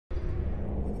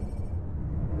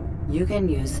You can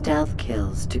use stealth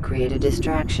kills to create a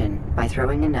distraction by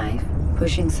throwing a knife,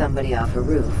 pushing somebody off a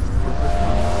roof.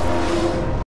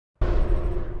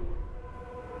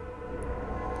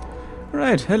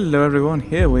 Right, hello everyone,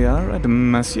 here we are at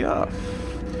Masyaf.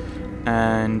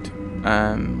 And,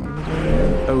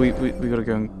 oh, we gotta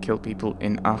go and kill people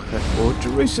in Acre or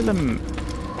Jerusalem.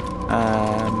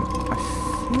 I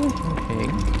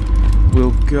think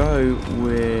we'll go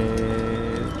with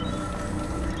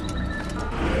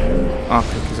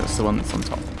Acre because that's the one that's on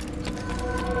top.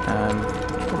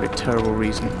 Probably a terrible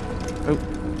reason. Oh.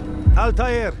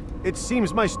 Altair, it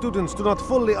seems my students do not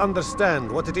fully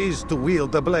understand what it is to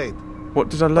wield the blade. What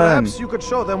did I learn? Perhaps you could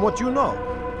show them what you know.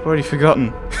 I've already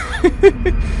forgotten.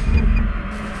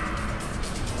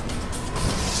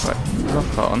 Right,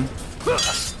 lock on.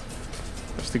 That's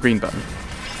the green button.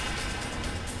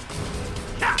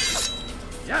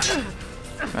 I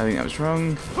think that was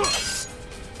wrong.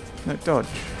 No, dodge.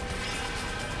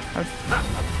 Oh.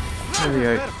 There we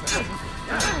go.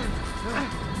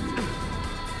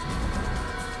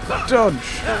 Dodge!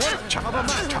 Cha,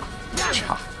 cha,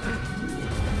 cha.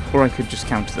 Or I could just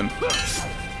counter them.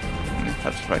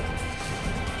 That's right.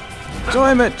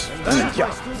 Time it!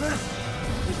 Yeah.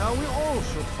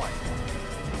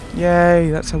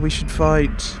 Yay, that's how we should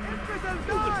fight.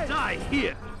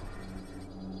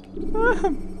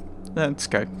 Let's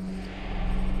go.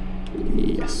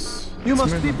 Yes. You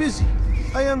must be busy.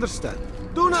 I understand.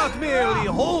 Do not merely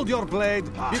hold your blade,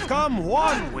 become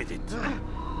one with it.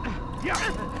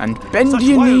 And bend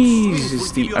your knees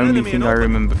is the only thing I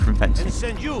remember from fencing.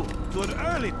 Send you to an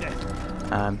early death.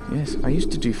 Yes, I used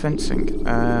to do fencing.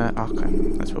 Okay,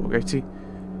 that's what we'll go to.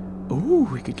 Ooh,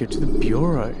 we could go to the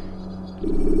bureau.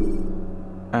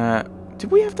 Did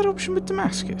we have that option with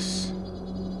Damascus?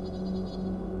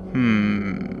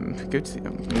 If we go to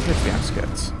the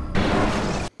outskirts.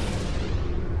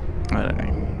 I don't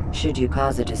know. Should you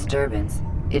cause a disturbance,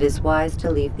 it is wise to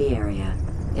leave the area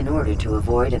in order to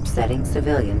avoid upsetting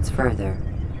civilians further.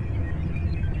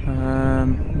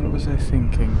 What was I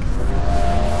thinking?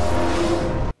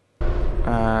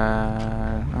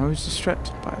 I was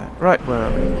distracted by that. Right, where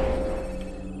are we?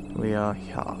 We are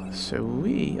here. So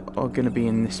we are going to be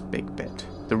in this big bit.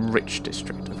 The rich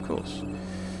district, of course.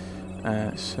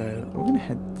 So we're going to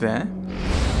head there.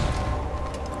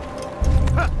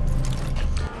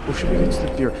 Or should we go to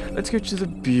the bureau? Let's go to the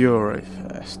bureau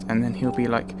first, and then he'll be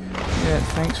like, yeah,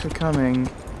 thanks for coming.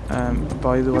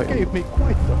 By the way... You gave me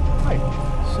quite the fright.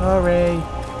 Sorry.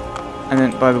 And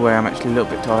then, by the way, I'm actually a little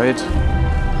bit tired.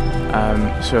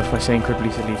 So if I say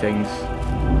incredibly silly things...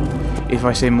 If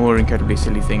I say more incredibly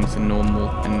silly things than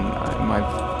normal, and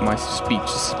my speech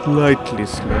is slightly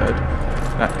slurred,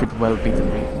 that could well be the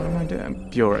reason. What am I doing?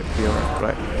 Bureau.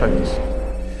 Right, focus.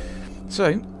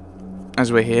 So... As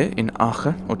we're here in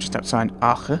Acre, or just outside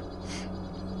Acre,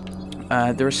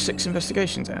 there are 6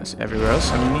 investigations as everywhere else,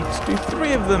 and we need to do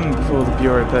 3 of them before the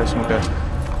bureau person will go.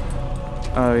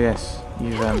 Oh yes,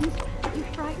 you've You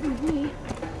frightened me.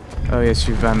 Oh yes,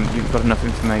 you've got enough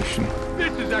information.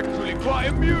 This is actually quite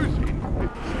amusing.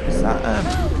 Is that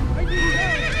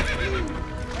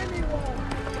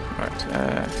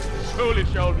Right,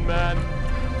 Foolish old man.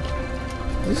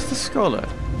 is this the scholar?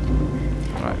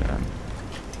 Right,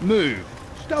 Move.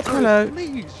 Stop Hello. it,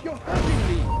 please. You're hurting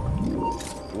me.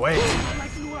 Wait.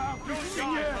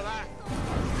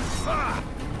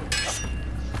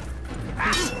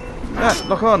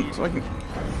 lock on, so I can...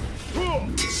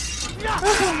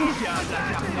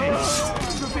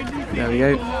 There we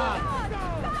go.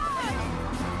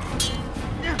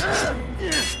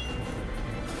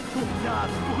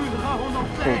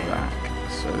 Pull back,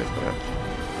 so they've got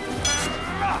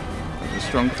a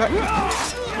strong attack.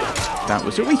 That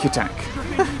was a weak attack.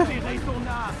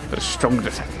 But a strong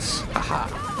defense. Aha.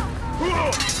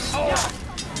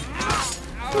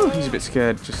 Oh, he's a bit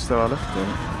scared, just so I left him.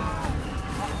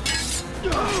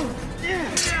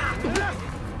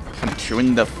 Punch you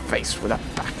in the face with a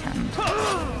backhand.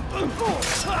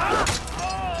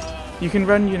 You can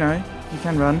run, you know. You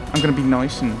can run. I'm going to be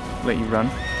nice and let you run.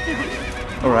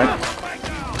 Alright.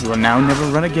 You will now never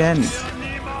run again.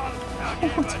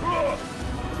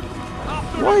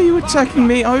 Why are you attacking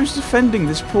me? I was defending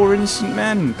this poor innocent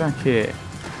man back here.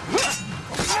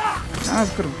 Now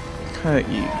I've got to hurt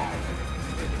you.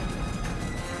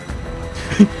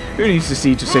 Who needs to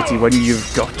siege a city when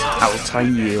you've got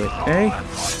Altair, eh?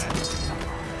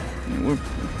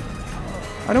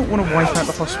 I don't want to wipe out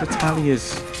the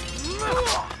Hospitaliers.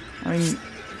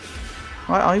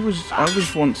 I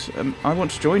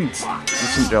once joined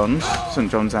the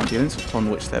St. John's ambulance, upon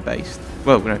which they're based.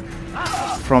 Well, no,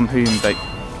 from whom they,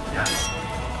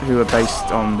 who are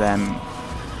based on them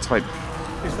type.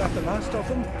 Is that the last of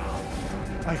them?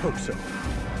 I hope so.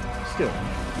 Still,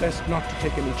 best not to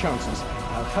take any chances.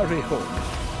 I'll hurry home.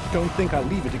 Don't think I'll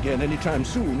leave it again anytime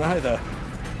soon, either.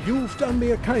 You've done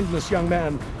me a kindness, young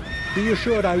man. Be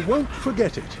assured I won't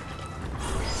forget it.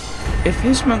 If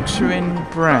his monks are in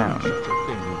brown,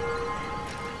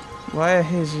 why are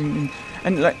his in...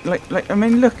 And like, I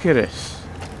mean, look at us.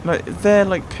 Like, they're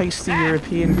like pasty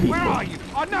European people. Where are you?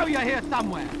 I know you're here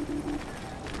somewhere.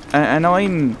 And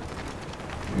I'm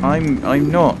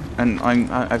not. And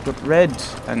I've got red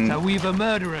and... So we've a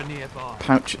murderer nearby.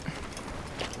 Pouch.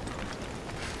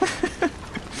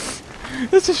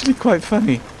 That's actually quite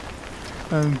funny.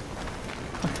 I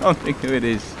can't think who it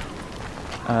is.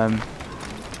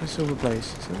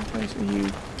 Silverblaze. Silverblaze, are you?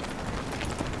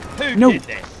 Who No. did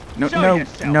this? No, Show no,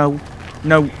 yourself. no,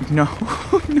 no, no.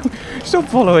 Stop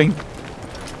following.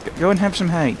 Go and have some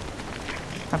hay.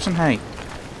 Have some hay.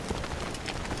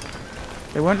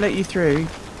 They won't let you through.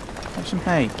 Have some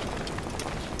hay.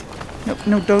 No,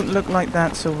 no, don't look like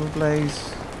that,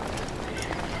 Silverblaze.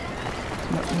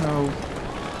 No, no.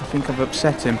 I think I've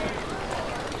upset him.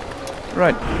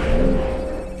 Right.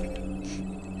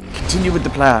 Continue with the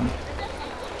plan.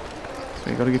 So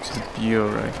you gotta get to the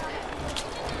bureau.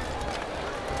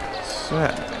 So,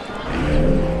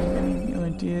 any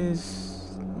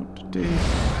ideas what to do?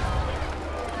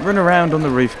 Run around on the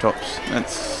rooftops.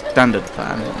 That's standard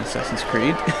plan in Assassin's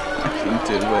Creed. I seem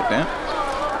to have worked out.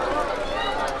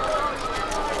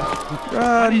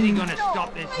 When is he Run! gonna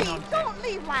stop this nonsense? Don't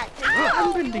leave like this.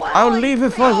 I'll leave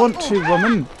if I want to,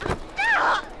 woman.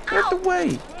 Get the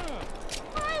way.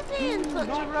 Why is he in such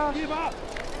a rush?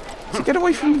 To get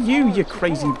away from you, you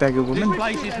crazy beggar This woman.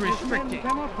 place is restricted.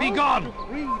 Be gone!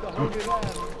 We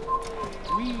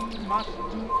must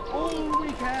do all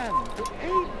we can to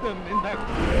aid them in their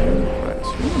Right,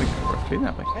 so we want to go roughly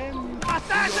that way.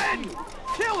 Assassin!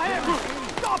 Kill him!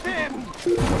 Stop him!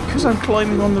 Because I'm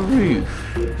climbing on the roof.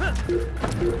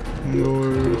 No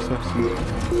assassin.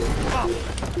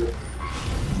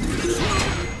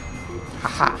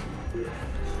 Haha.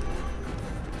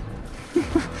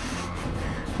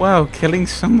 Wow, killing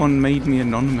someone made me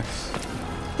anonymous.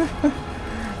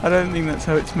 I don't think that's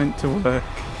how it's meant to work.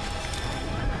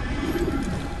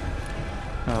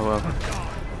 Oh well.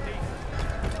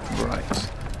 Right.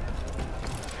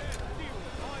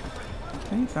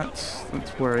 Okay, that's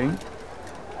worrying.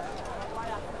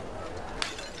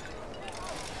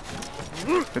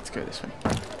 Let's go this way.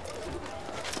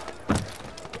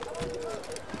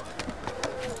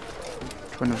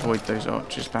 Try and avoid those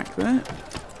archers back there.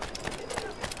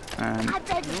 And I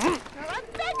beg of you, I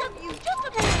beg of you, just a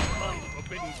minute.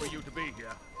 Forbidden for you to be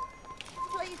here.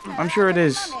 Please, sir, I'm sure it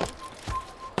is.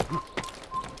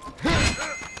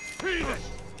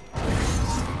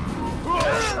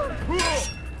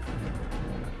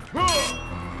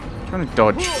 Trying to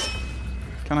dodge.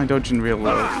 Can I dodge in real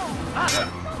world?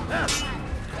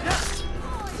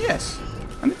 Yes,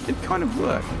 and it kind of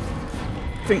worked.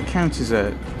 I think counters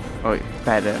are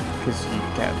better because you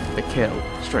get the kill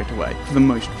straight away for the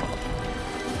most part.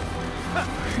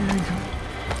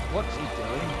 What's he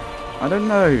doing? I don't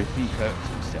know. He hurts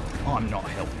himself. I'm not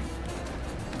helping.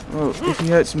 Well, if he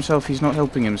hurts himself, he's not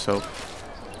helping himself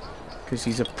because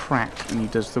he's a prat and he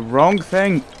does the wrong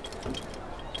thing.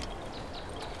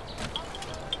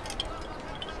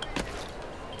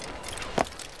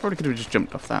 Probably could have just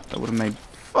jumped off that. That would have made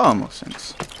far more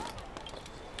sense.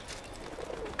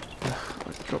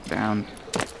 Let's drop down.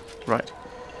 Right.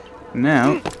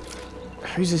 Now,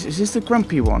 who's this? Is this the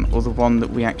grumpy one or the one that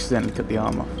we accidentally cut the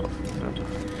arm off?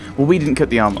 Well, we didn't cut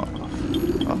the arm off.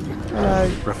 Oh. Hello.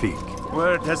 Rafiq.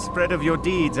 Word has spread of your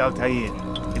deeds, Altair.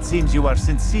 It seems you are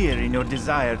sincere in your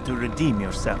desire to redeem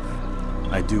yourself.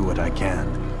 I do what I can.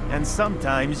 And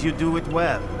sometimes you do it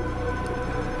well.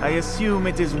 I assume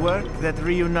it is work that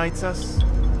reunites us?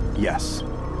 Yes.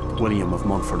 William of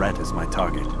Montferrat is my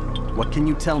target. What can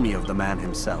you tell me of the man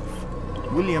himself?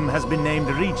 William has been named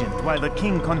regent while the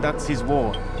king conducts his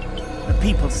war. The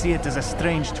people see it as a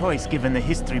strange choice given the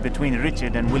history between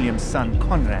Richard and William's son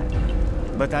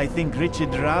Conrad. But I think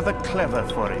Richard rather clever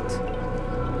for it.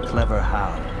 Clever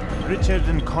how? Richard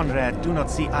and Conrad do not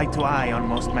see eye to eye on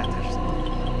most matters.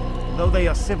 Though they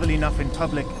are civil enough in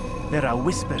public, there are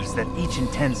whispers that each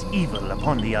intends evil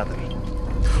upon the other.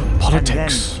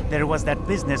 Politics. And then there was that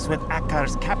business with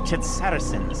Akkar's captured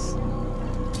Saracens.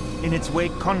 In its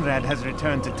wake, Conrad has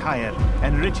returned to Tyre,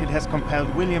 and Richard has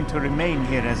compelled William to remain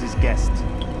here as his guest.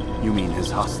 You mean his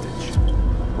hostage?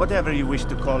 Whatever you wish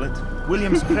to call it,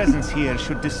 William's presence here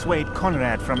should dissuade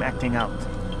Conrad from acting out.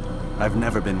 I've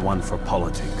never been one for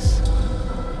politics.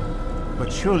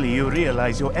 But surely you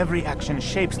realize your every action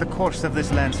shapes the course of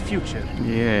this land's future.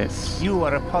 Yes. You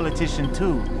are a politician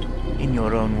too, in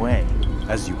your own way.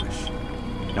 As you wish.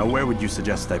 Now where would you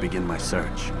suggest I begin my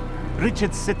search?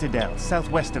 Richard's Citadel,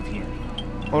 southwest of here.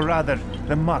 Or rather,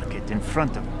 the market in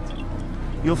front of it.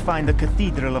 You'll find the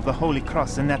Cathedral of the Holy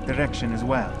Cross in that direction as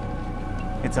well.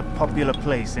 It's a popular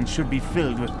place and should be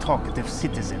filled with talkative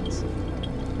citizens.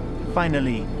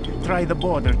 Finally, try the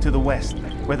border to the west,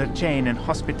 where the Chain and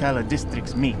Hospitaller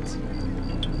districts meet.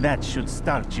 That should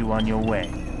start you on your way.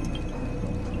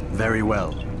 Very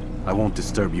well. I won't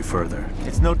disturb you further.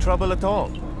 It's no trouble at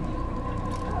all.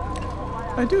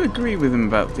 I do agree with him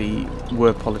about the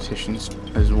were politicians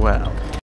as well.